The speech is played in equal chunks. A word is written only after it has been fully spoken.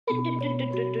We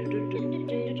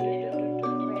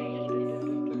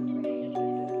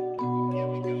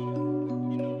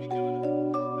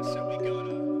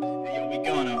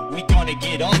gonna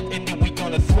get up and then we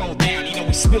gonna throw down. You know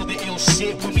we spill the ill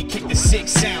shit when we kick the sick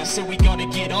sound. So we gonna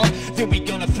get up, then we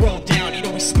gonna throw down. You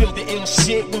know we spill the ill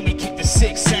shit when we kick the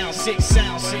sick sound. Sick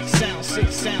sound, sick sound, sick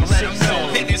sound. Let them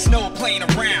know that there's no playing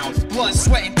around. Blood,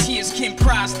 sweat, and tears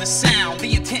comprise the sound.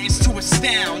 The intent is to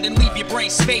astound and leave your brain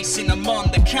spacing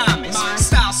among the comments.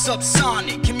 Style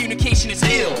subsonic, communication is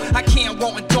ill. I can't,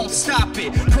 won't, and don't stop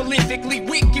it. Prolifically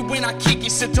wicked when I kick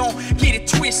it, so don't get it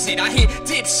twisted. I hit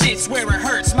dipshits where it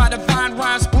hurts. My divine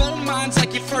rhymes blow minds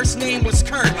like your first name was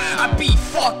Kurt. I be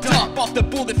fucked up off the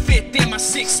bullet fit in my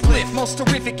six split. Most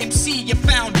terrific MC you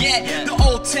found yet. The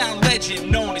old town legend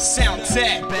known as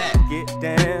Soundtec. Get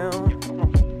down.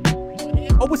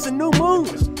 Oh, it's a new moon.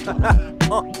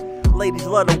 Ladies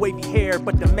love the wavy hair,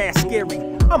 but the mask scary.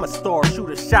 I'm a star, shoot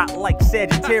a shot like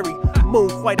Sagittarius. Moon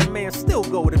fighter man, still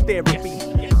go to therapy.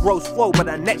 Gross flow, but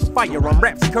I net fire, I'm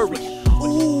raps curry.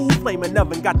 Ooh, flaming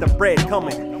oven, got the bread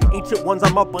coming. Ancient ones,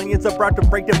 I'm up onions, about to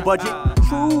break the budget.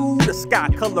 True, the sky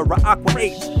color of aqua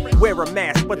 8. Wear a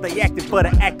mask, but they acting for the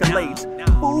accolades.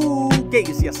 Ooh,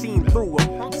 gaze, ya seen through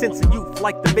them. Sense of youth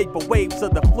like the vapor waves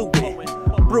of the fluid.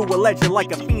 Brew a legend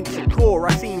like a phoenix and core.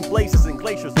 I seen blazes and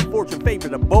glaciers, the fortune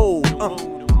favored the bold.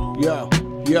 Yo.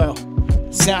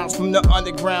 Sounds from the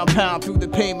underground pound through the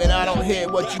pavement. I don't hear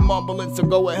what you mumbling, so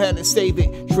go ahead and save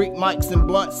it. Street mics and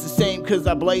blunts the same cause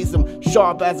I blaze them.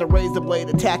 Sharp as a razor blade,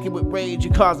 attacking with rage,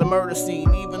 you cause a murder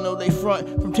scene. Even though they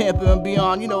front from Tampa and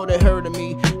beyond, you know they heard of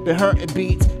me. Been hurting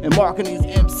beats and marking these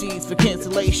MCs for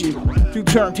cancellation. Through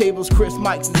turntables, Chris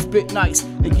mics and spit nice.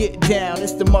 And get down,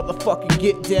 it's the motherfucking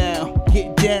get down,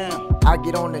 get down. I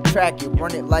get on the track, you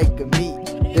run it like a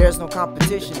meat. There's no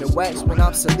competition, the wax when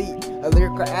obsolete. A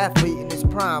lyrical athlete in his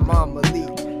prime, I'm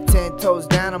elite. 10 toes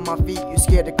down on my feet, you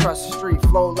scared to cross the street.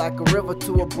 Flow like a river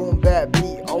to a boom bap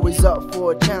beat. Always up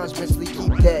for a challenge, mentally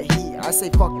keep that heat. I say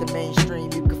fuck the mainstream,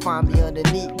 you can find me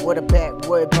underneath. With a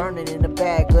backwood burning in a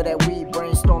bag of that weed.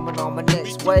 Brainstorming on my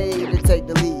next way to take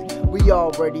the lead. We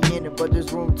already in it, but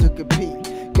there's room to compete.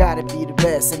 Gotta be the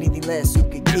best, anything less you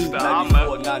can keep.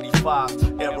 94,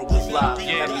 95, era was live.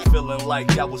 Had me feeling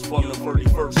like I was from the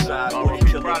 31st side. Or the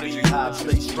killer beehive,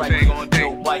 stay striking,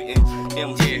 no biting.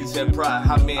 MCs at pride,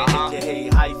 I'm in aka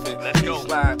hyphen. This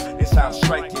line, it sounds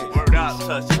striking.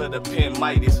 Touch to the pen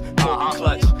Midas, Kobe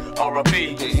clutch,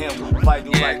 R.I.P. to him.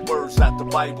 Vital like words out the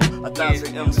Bible.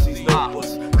 1,000 MCs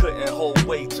novels couldn't hold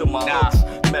weight to my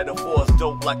hooks. Metaphors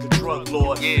dope like a drug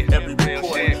lord. Every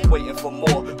recording waiting for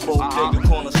more. Bodega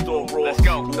corner store raw.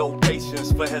 No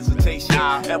patience for hesitation.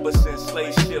 Ever since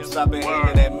slave ships, I've been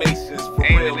aiming at Masons. For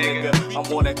real, nigga,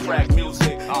 I'm on that crack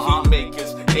music. Heat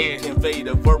makers, age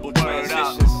invader, verbal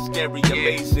transitions, scary,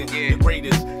 amazing, the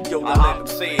greatest. Yo, I let them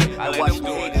say it. And watch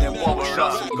me hating in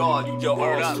barbershops and guard. Your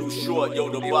arms too short, yo,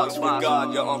 the box with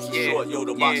God. Your arms too short, yo,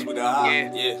 the box with a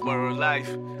high. Word of life,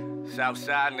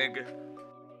 Southside nigga.